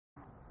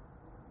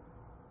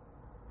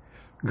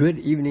Good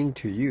evening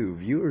to you,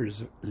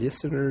 viewers,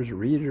 listeners,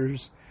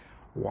 readers,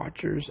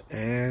 watchers,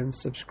 and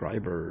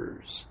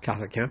subscribers.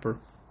 Catholic Camper,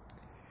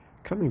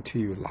 coming to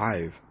you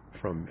live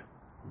from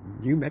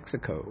New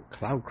Mexico,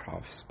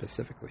 Cloudcroft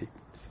specifically.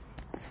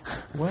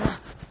 Well,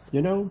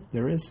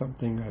 there is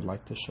something I'd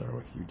like to share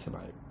with you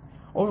tonight.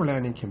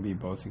 Overlanding can be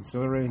both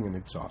exhilarating and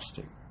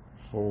exhausting,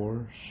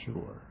 for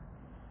sure.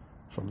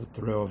 From the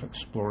thrill of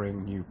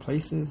exploring new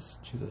places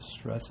to the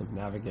stress of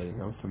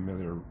navigating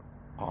unfamiliar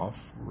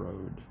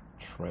off-road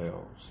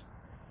trails.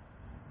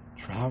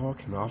 Travel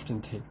can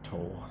often take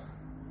toll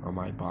on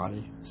my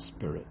body,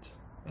 spirit,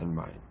 and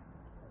mind.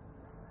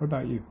 What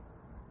about you?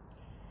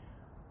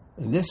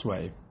 In this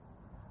way,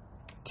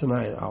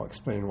 tonight I'll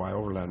explain why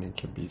overlanding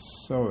can be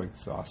so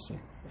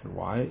exhausting and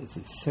why it's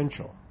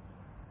essential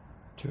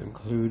to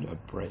include a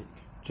break,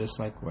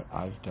 just like what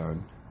I've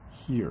done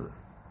here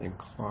in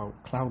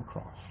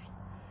Cloudcroft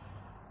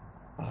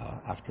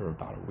after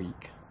about a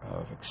week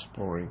of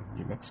exploring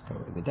New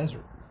Mexico in the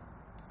desert.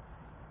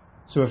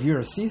 So if you're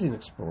a seasoned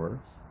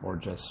explorer or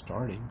just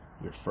starting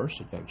your first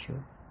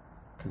adventure,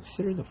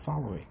 consider the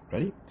following.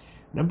 Ready?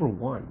 Number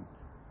 1,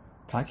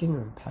 packing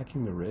and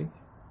unpacking the rig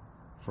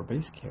for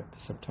base camp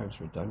is sometimes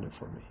redundant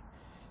for me.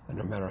 And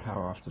no matter how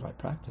often I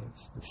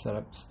practice, the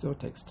setup still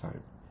takes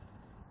time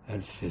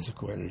and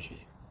physical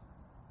energy,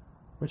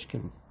 which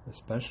can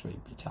especially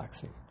be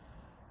taxing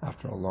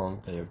after a long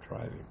day of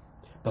driving.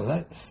 But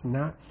let's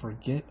not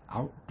forget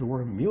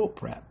outdoor meal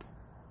prep.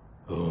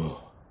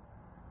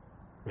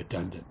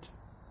 Redundant.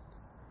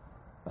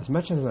 As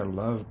much as I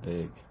love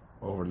big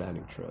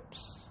overlanding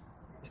trips,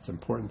 it's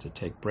important to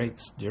take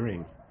breaks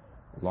during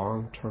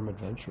long-term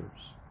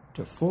adventures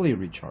to fully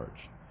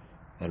recharge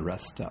and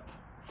rest up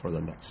for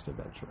the next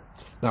adventure.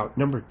 Now,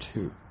 number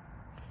 2,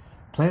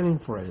 planning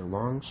for a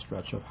long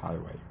stretch of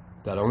highway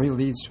that only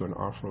leads to an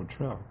off-road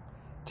trail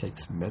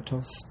takes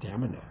mental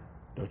stamina.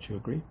 Don't you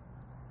agree?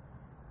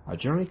 I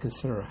generally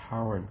consider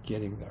how I'm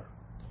getting there,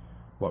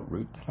 what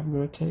route that I'm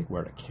going to take,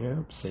 where to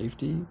camp,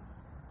 security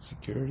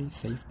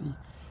safety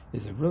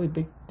is a really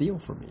big deal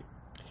for me.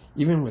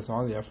 Even with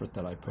all the effort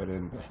that I put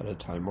in ahead of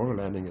time,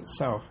 overlanding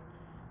itself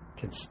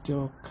can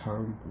still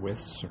come with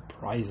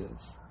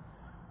surprises.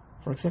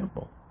 For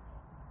example,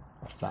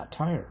 a flat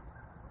tire,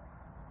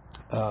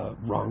 a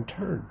wrong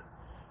turn,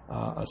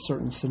 a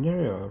certain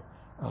scenario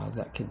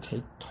that can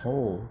take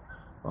toll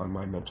on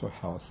my mental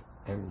health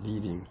and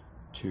leading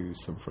to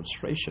some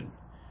frustration.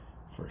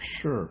 For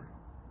sure,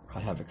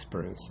 I have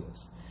experienced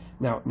this.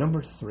 Now,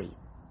 number 3,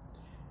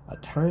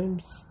 at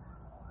times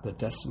the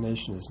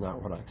destination is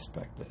not what I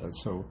expected, and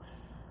so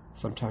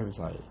sometimes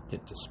I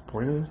get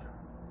disappointed,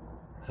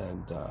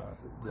 and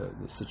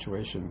the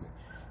situation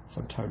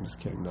sometimes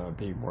can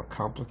be more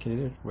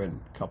complicated when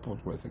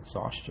coupled with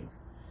exhaustion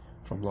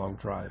from long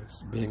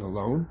drives, being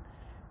alone,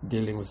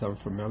 dealing with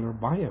unfamiliar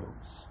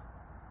biomes.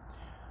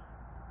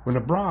 When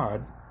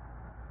abroad,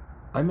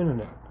 I'm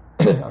in a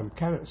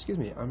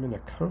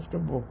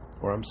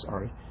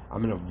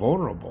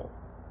vulnerable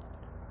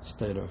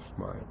state of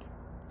mind,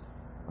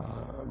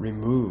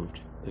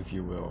 removed, if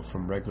you will,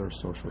 from regular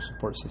social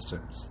support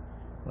systems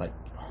like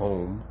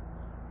home,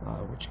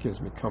 which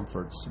gives me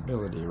comfort,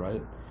 stability,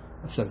 right?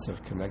 A sense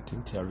of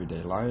connecting to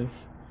everyday life.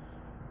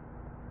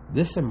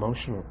 This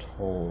emotional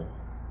toll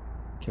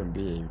can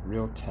be a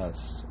real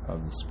test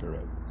of the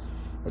spirit.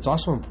 It's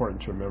also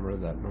important to remember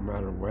that no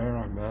matter where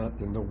I'm at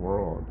in the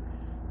world,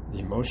 the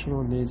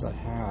emotional needs I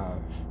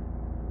have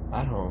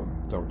at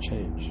home don't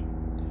change.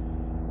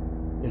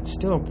 It's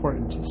still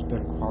important to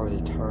spend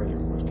quality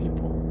time with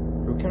people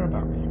who care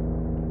about me.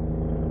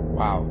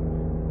 Wow,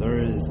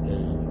 there is a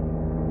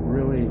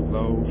really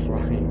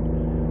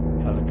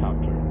low-flying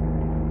helicopter.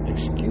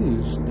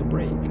 Excuse the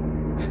break,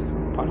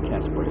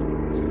 podcast break.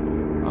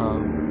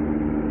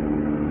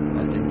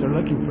 I think they're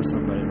looking for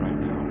somebody right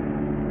now.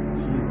 A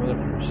few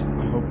workers,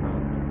 I hope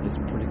not. It's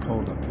pretty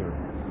cold up here.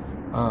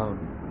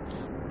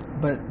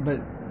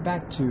 But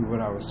back to what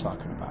I was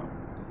talking about.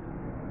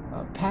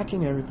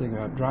 Packing everything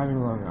up,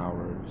 driving long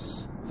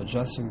hours,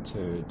 adjusting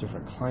to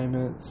different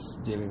climates,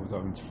 dealing with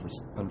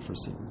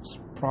unforeseen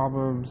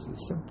problems,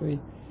 is simply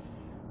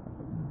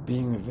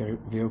being a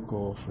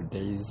vehicle for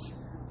days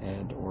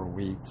and or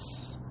weeks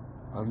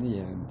on the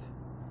end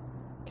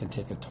can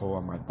take a toll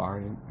on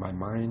my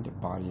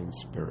mind, body, and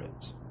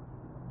spirit.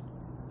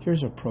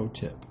 Here's a pro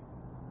tip.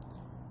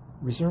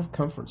 Reserve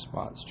comfort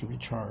spots to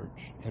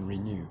recharge and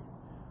renew.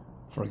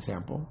 For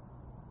example,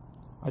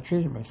 I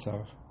treated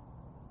myself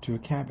to a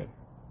cabin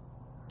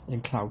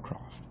in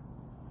Cloudcroft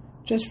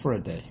just for a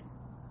day,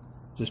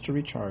 just to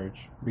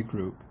recharge,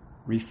 regroup,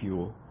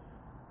 refuel,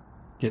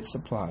 get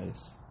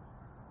supplies,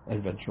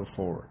 and venture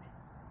forward.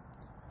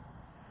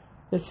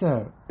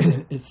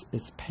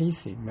 It's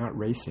pacing, not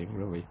racing,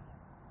 really.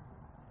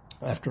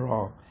 After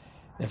all,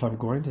 if I'm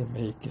going to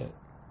make it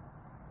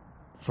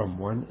from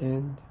one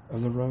end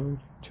of the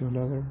road to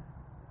another,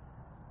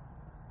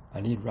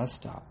 I need rest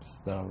stops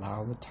that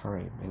allow the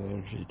time and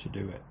energy to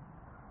do it.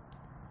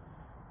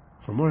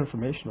 For more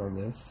information on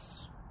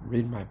this,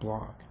 read my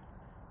blog,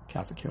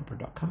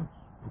 CatholicCamper.com,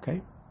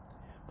 okay?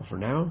 But for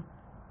now,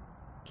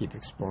 keep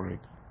exploring,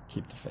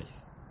 keep the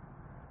faith.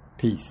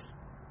 Peace.